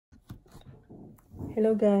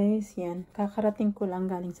Hello guys, yan. Kakarating ko lang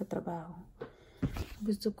galing sa trabaho.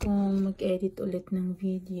 Gusto kong mag-edit ulit ng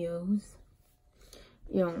videos.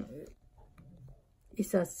 Yung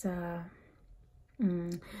isa sa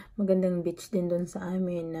magandang beach din doon sa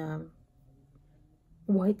amin na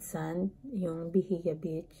white sand, yung Behiya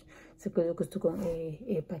beach. So gusto kong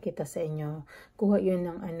ipakita sa inyo. Kuha yun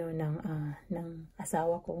ng ng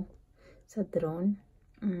asawa ko sa drone.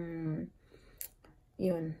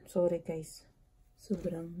 Yun, sorry guys.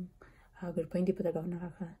 Sobrang hagod pa. Hindi pa talaga ako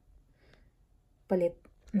nakakapalit.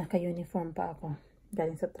 Naka-uniform pa ako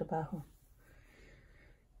galing sa trabaho.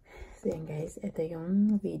 So yan guys, ito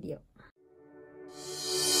yung video.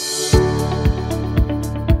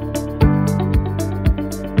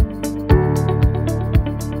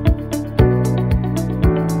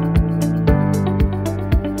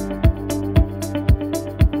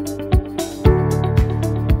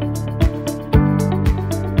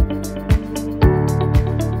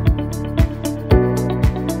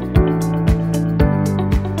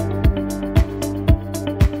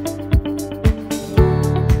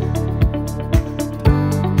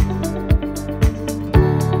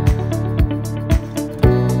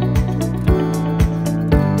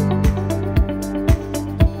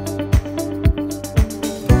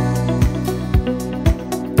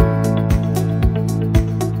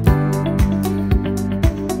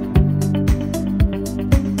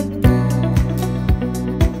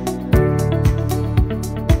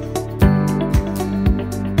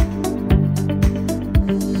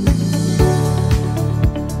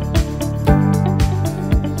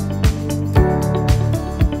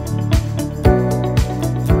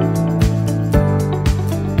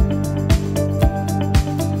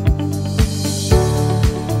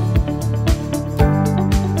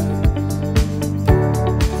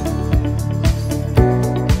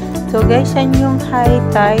 So guys, yan yung high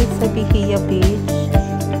tide sa Behiya Beach.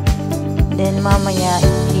 Then mamaya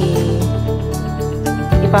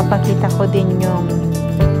ipapakita ko din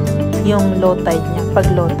yung low tide niya, pag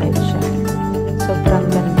low tide siya. Sobrang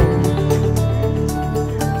ganda niya.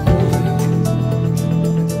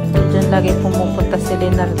 So dyan lagi pumupunta si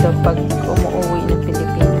Leonardo pag umuwi ng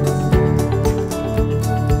Pilipinas.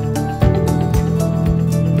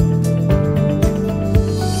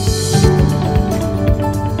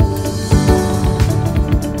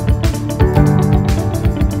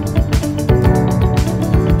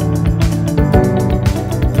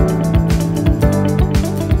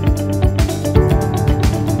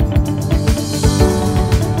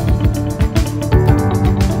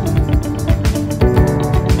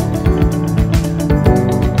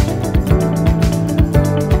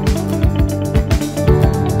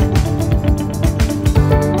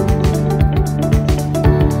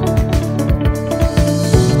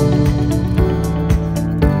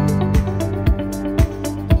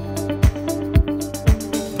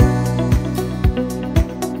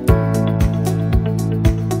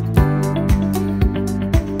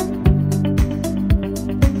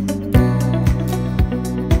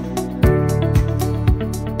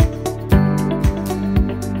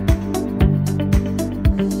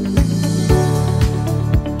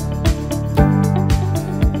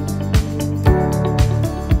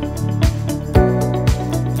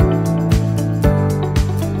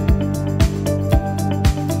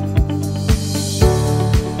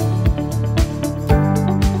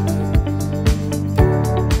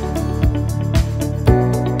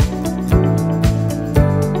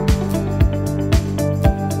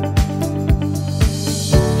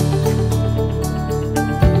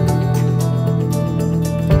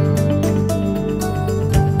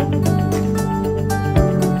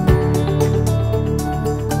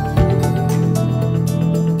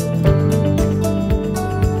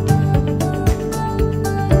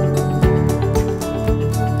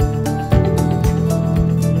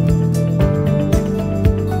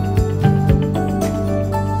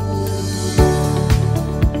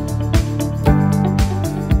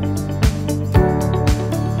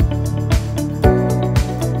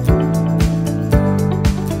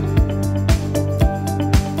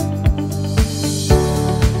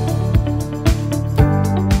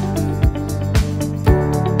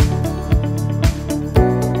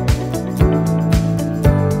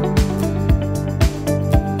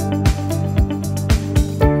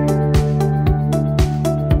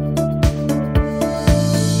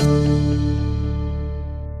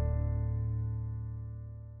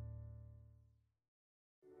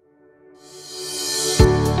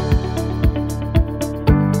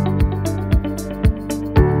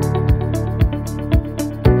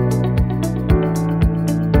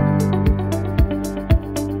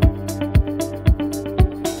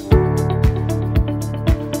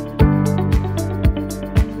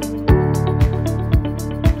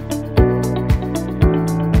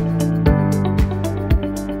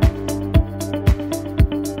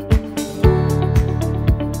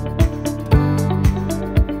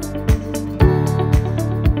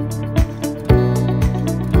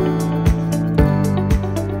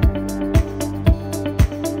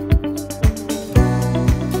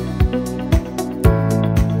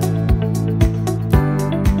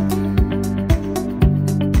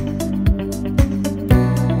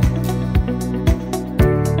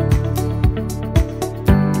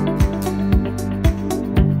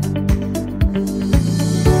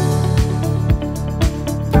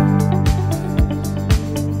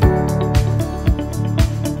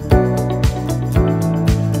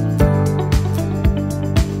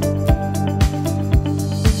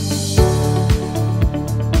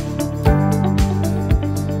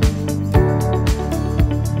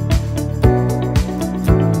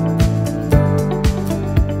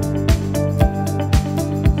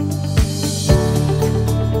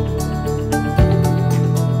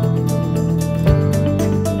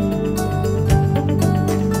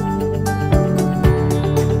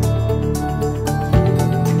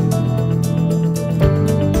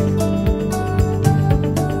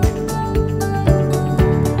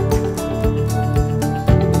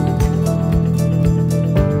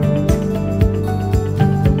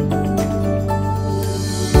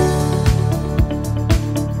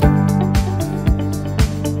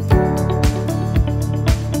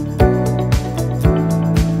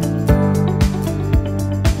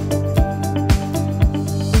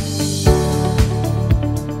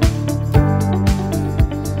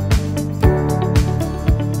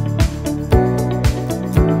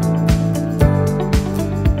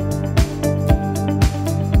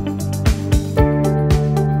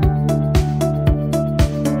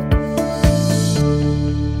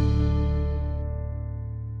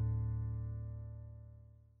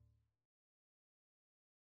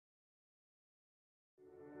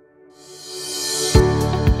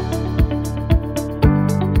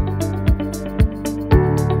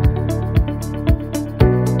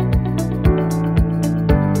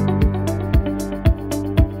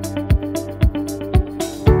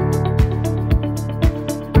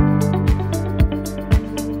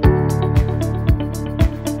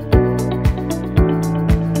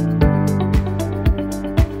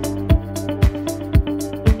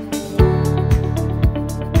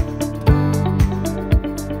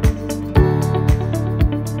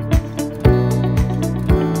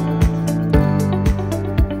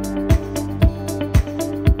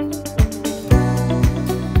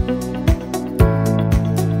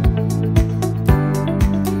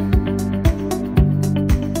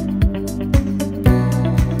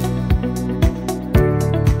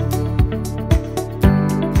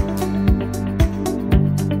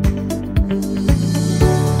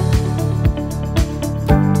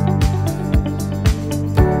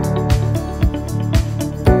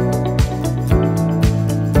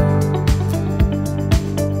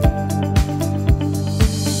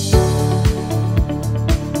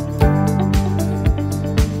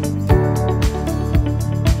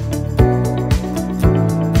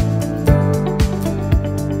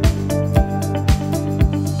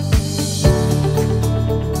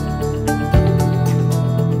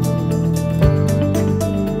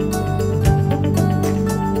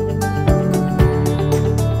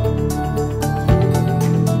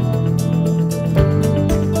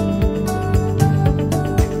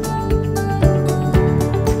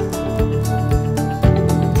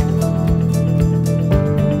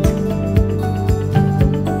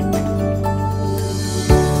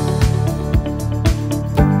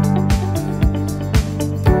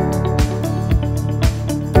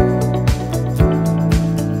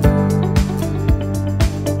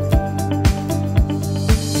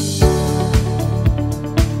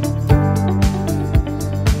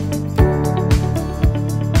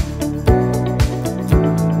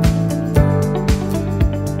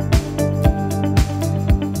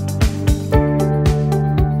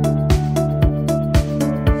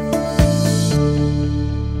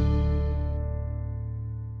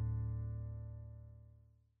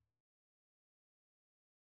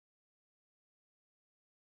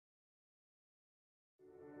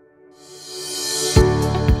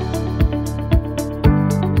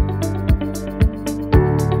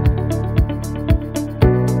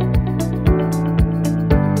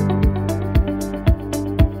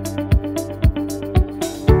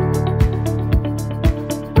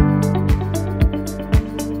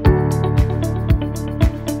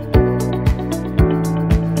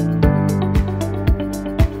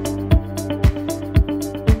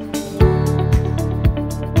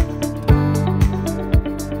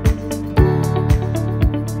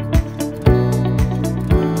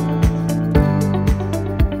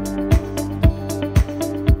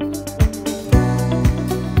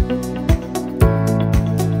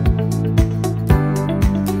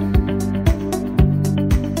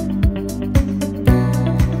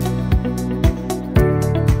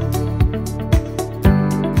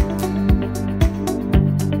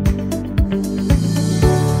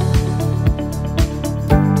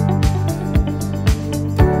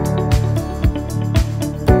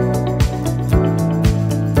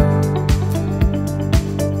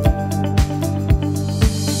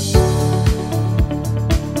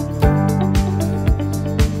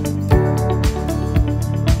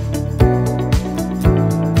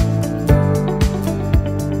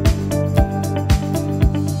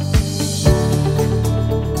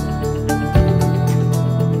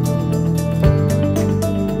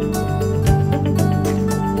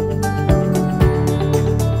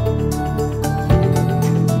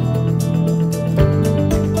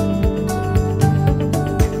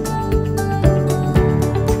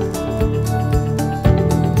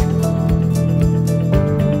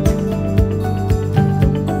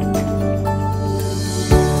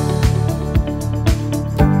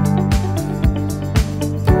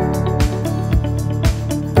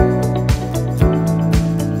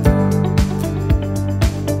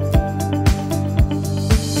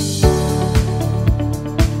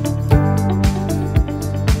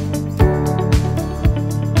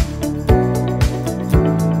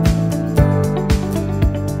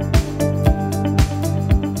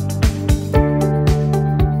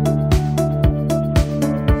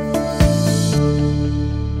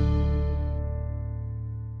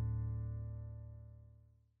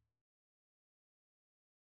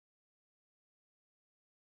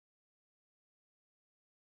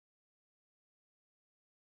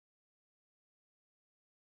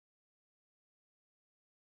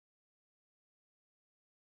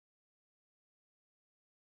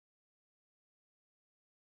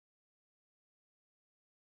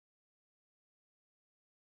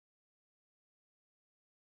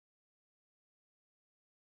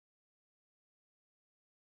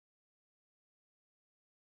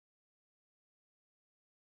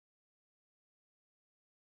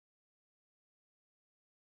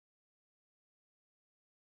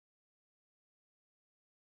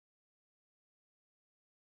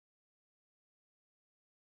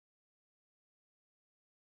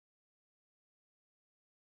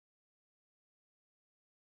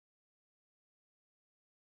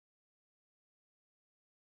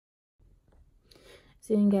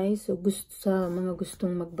 So yun guys, so sa mga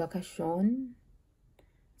gustong magbakasyon,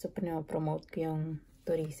 so promote ko yung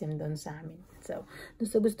tourism doon sa amin. So doon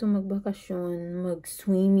sa gustong magbakasyon,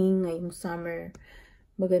 mag-swimming ngayong summer,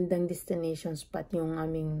 magandang destination spot yung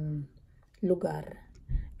aming lugar.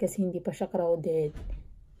 Kasi hindi pa siya crowded.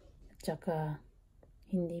 At saka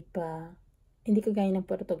hindi kagaya ng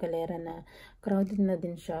Puerto Galera na crowded na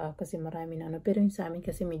din siya kasi marami na ano. Pero yung sa amin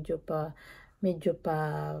kasi medyo pa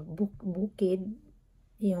bukid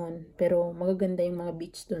yun. Pero magaganda yung mga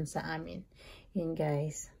beach doon sa amin. Yun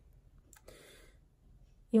guys.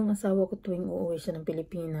 Yung asawa ko tuwing uuwi siya ng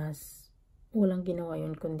Pilipinas, walang ginawa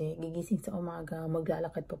yun kundi gigising sa umaga,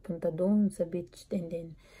 maglalakad papunta doon sa beach, and then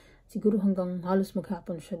siguro hanggang halos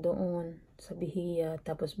maghapon siya doon sa Behiya,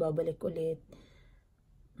 tapos babalik ulit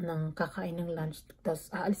ng kakain ng lunch, tapos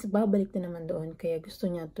babalik na naman doon. Kaya gusto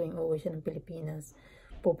niya tuwing uuwi siya ng Pilipinas,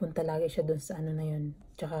 pupunta lagi siya doon sa ano na yun.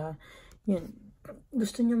 Tsaka yun,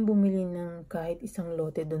 gusto niyang bumili ng kahit isang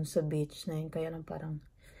lote doon sa beach na yun, kaya lang parang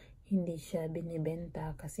hindi siya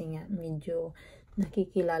binibenta kasi nga medyo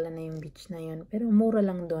nakikilala na yung beach na yun. Pero mura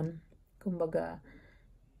lang doon. Kumbaga,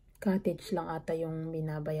 cottage lang ata yung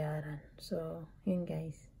binabayaran. So, yun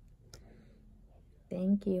guys.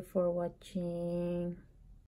 Thank you for watching.